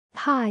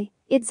Hi,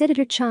 it's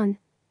Editor Chan.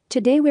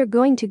 Today we're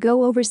going to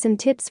go over some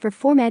tips for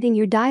formatting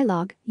your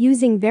dialogue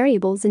using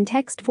variables and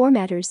text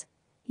formatters.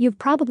 You've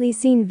probably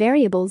seen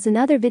variables in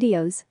other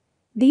videos.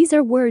 These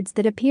are words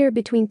that appear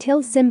between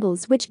tilde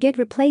symbols which get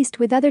replaced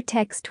with other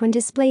text when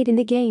displayed in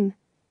the game.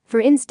 For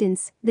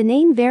instance, the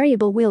name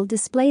variable will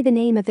display the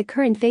name of the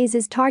current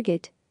phase's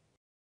target.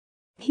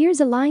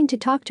 Here's a line to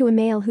talk to a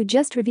male who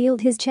just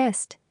revealed his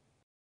chest.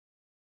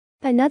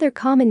 Another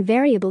common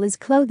variable is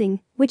clothing,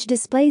 which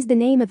displays the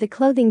name of the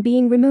clothing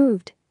being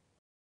removed.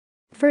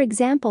 For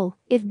example,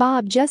 if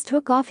Bob just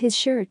took off his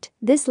shirt,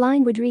 this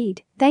line would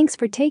read, "Thanks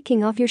for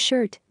taking off your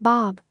shirt,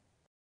 Bob."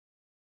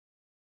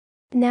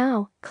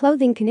 Now,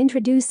 clothing can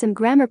introduce some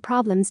grammar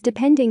problems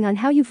depending on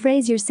how you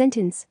phrase your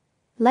sentence.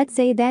 Let's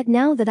say that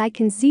now that I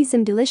can see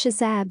some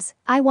delicious abs,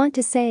 I want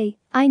to say,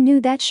 "I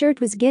knew that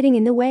shirt was getting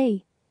in the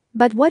way."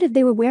 But what if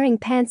they were wearing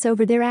pants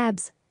over their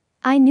abs?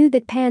 "I knew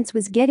that pants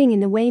was getting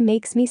in the way"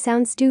 makes me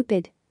sound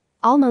stupid.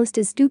 Almost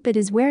as stupid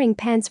as wearing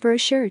pants for a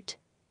shirt.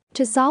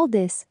 To solve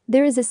this,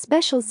 there is a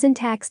special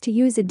syntax to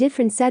use a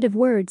different set of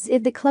words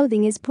if the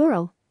clothing is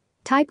plural.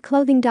 Type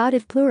clothing.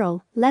 If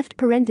plural, left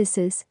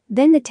parenthesis,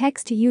 then the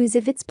text to use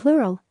if it's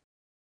plural.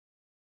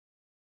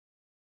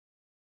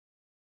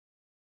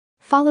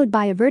 Followed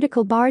by a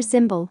vertical bar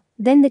symbol,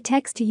 then the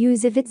text to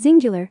use if it's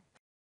singular.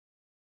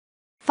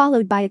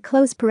 Followed by a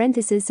close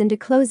parenthesis and a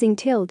closing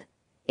tilde.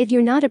 If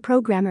you're not a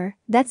programmer,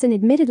 that's an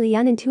admittedly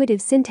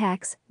unintuitive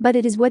syntax, but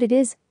it is what it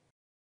is.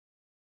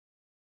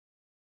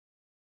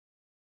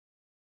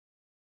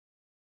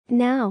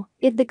 Now,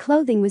 if the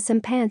clothing was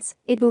some pants,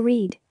 it will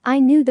read, "I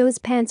knew those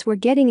pants were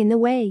getting in the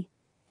way."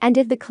 And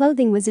if the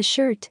clothing was a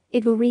shirt,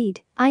 it will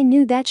read, "I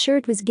knew that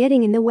shirt was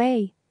getting in the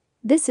way."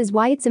 This is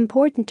why it's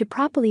important to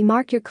properly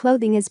mark your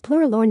clothing as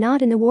plural or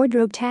not in the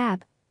wardrobe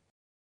tab.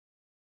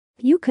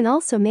 You can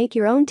also make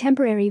your own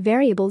temporary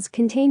variables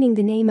containing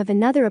the name of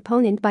another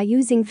opponent by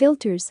using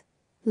filters.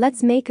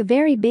 Let's make a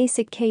very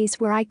basic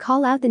case where I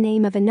call out the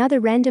name of another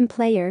random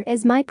player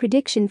as my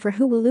prediction for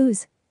who will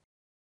lose.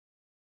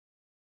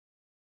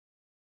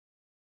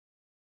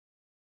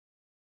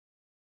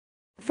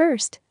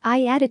 First,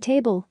 I add a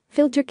table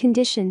filter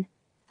condition.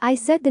 I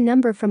set the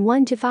number from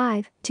 1 to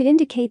 5 to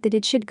indicate that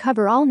it should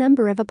cover all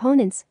number of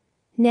opponents.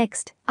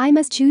 Next, I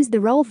must choose the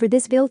role for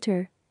this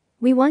filter.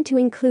 We want to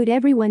include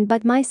everyone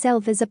but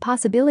myself as a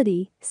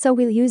possibility, so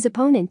we'll use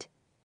opponent.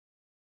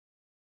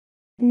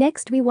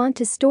 Next, we want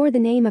to store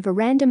the name of a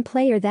random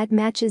player that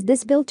matches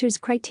this filter's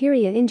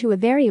criteria into a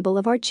variable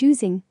of our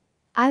choosing.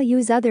 I'll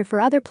use other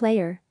for other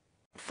player.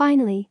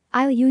 Finally,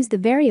 I'll use the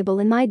variable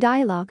in my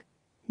dialog.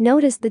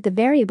 Notice that the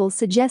variable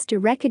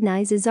suggester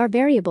recognizes our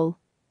variable.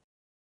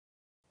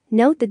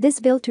 Note that this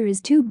filter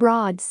is too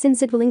broad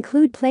since it will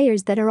include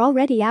players that are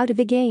already out of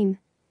the game.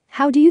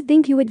 How do you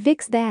think you would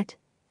fix that?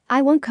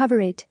 I won't cover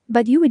it,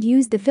 but you would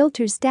use the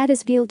filter's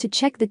status field to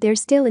check that they're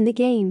still in the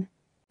game.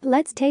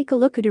 Let's take a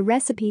look at a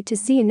recipe to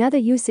see another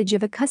usage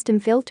of a custom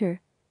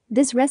filter.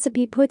 This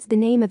recipe puts the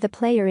name of the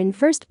player in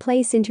first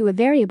place into a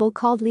variable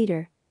called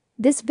leader.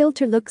 This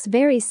filter looks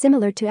very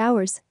similar to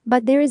ours,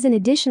 but there is an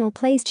additional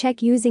place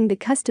check using the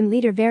custom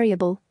leader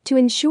variable to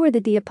ensure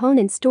that the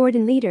opponent stored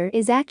in leader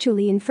is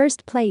actually in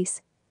first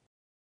place.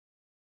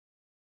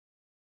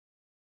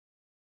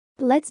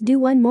 Let's do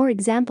one more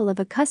example of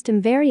a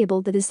custom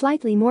variable that is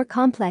slightly more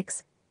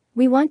complex.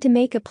 We want to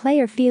make a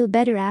player feel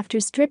better after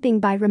stripping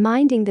by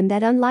reminding them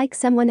that unlike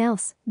someone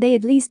else, they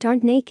at least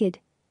aren't naked.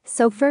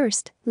 So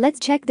first, let's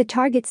check the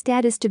target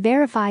status to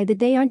verify that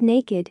they aren't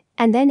naked,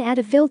 and then add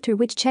a filter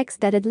which checks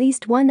that at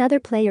least one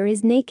other player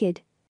is naked.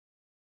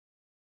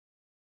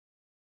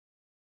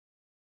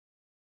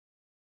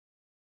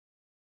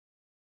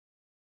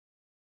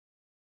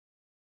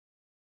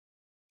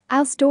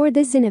 I'll store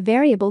this in a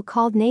variable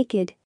called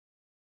naked.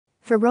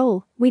 For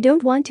role, we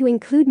don't want to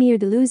include me or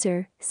the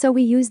loser, so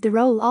we use the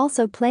role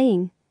also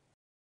playing.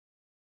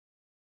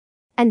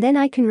 And then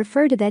I can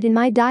refer to that in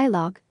my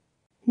dialog.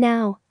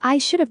 Now, I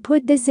should have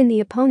put this in the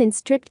opponent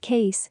stripped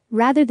case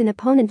rather than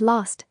opponent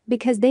lost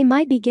because they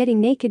might be getting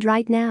naked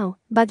right now,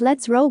 but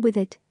let's roll with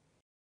it.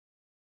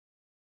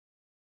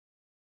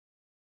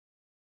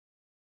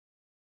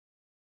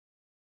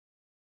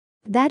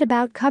 That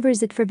about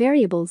covers it for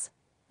variables.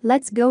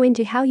 Let's go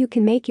into how you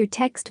can make your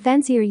text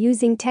fancier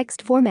using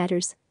text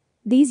formatters.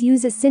 These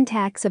use a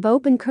syntax of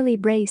open curly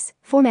brace,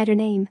 formatter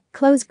name,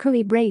 close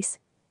curly brace.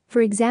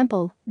 For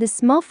example, the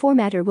small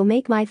formatter will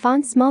make my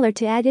font smaller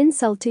to add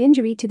insult to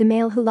injury to the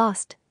male who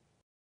lost.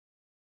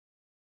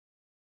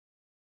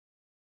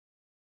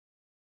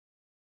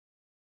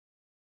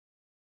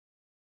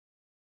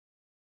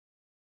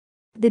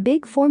 The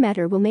big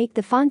formatter will make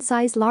the font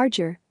size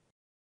larger.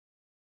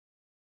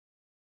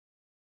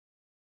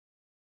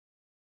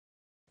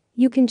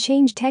 You can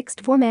change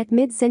text format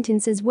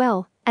mid-sentence as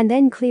well, and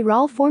then clear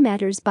all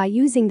formatters by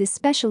using the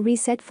special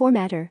reset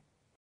formatter.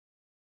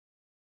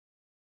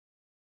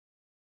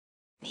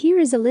 Here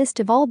is a list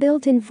of all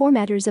built-in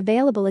formatters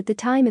available at the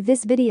time of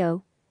this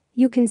video.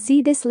 You can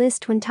see this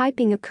list when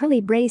typing a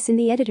curly brace in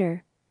the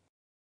editor.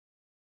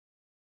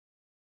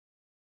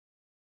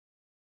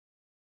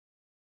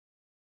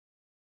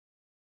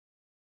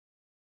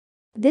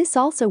 This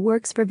also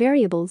works for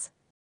variables.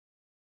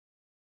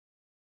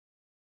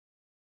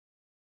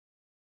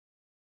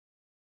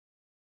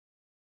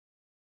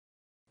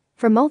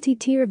 For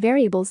multi-tier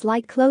variables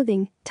like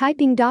clothing,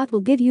 typing dot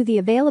will give you the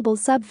available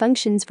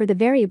sub-functions for the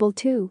variable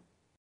too.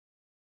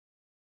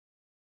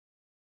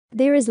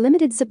 There is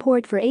limited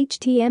support for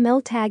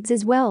HTML tags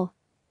as well.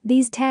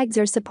 These tags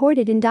are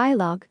supported in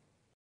Dialog.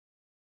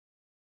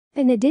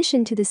 In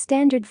addition to the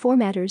standard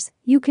formatters,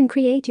 you can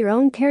create your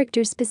own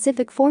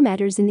character-specific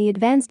formatters in the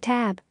Advanced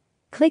tab.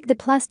 Click the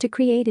plus to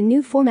create a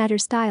new formatter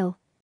style.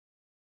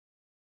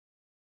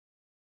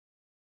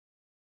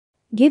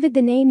 Give it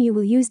the name you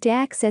will use to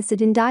access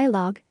it in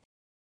Dialog,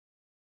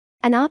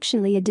 and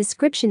optionally a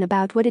description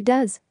about what it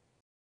does.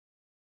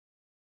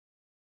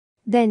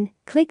 Then,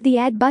 click the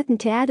Add button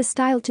to add a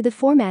style to the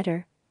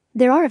formatter.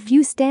 There are a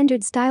few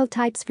standard style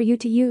types for you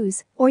to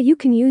use, or you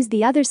can use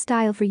the other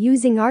style for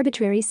using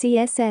arbitrary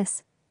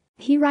CSS.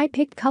 Here I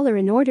picked color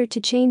in order to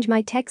change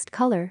my text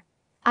color.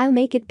 I'll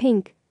make it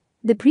pink.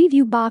 The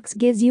preview box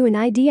gives you an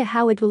idea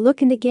how it will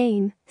look in the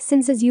game,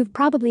 since as you've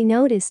probably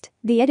noticed,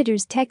 the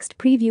editor's text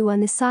preview on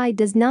the side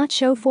does not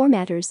show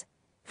formatters.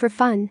 For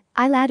fun,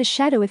 I'll add a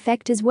shadow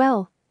effect as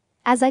well.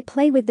 As I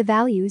play with the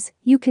values,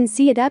 you can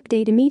see it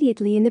update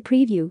immediately in the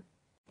preview.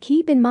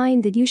 Keep in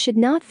mind that you should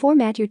not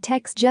format your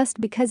text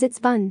just because it's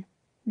fun.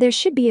 There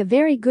should be a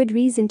very good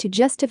reason to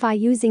justify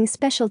using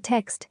special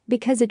text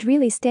because it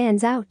really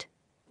stands out.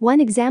 One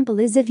example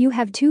is if you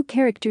have two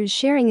characters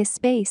sharing a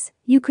space,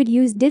 you could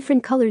use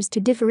different colors to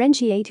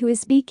differentiate who is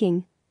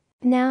speaking.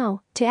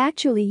 Now, to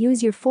actually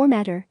use your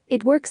formatter,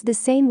 it works the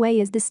same way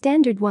as the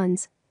standard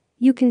ones.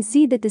 You can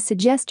see that the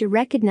suggester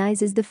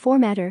recognizes the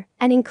formatter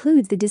and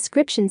includes the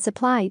description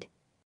supplied.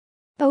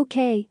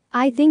 Okay,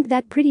 I think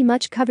that pretty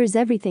much covers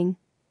everything.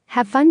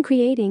 Have fun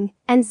creating,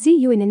 and see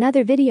you in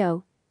another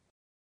video.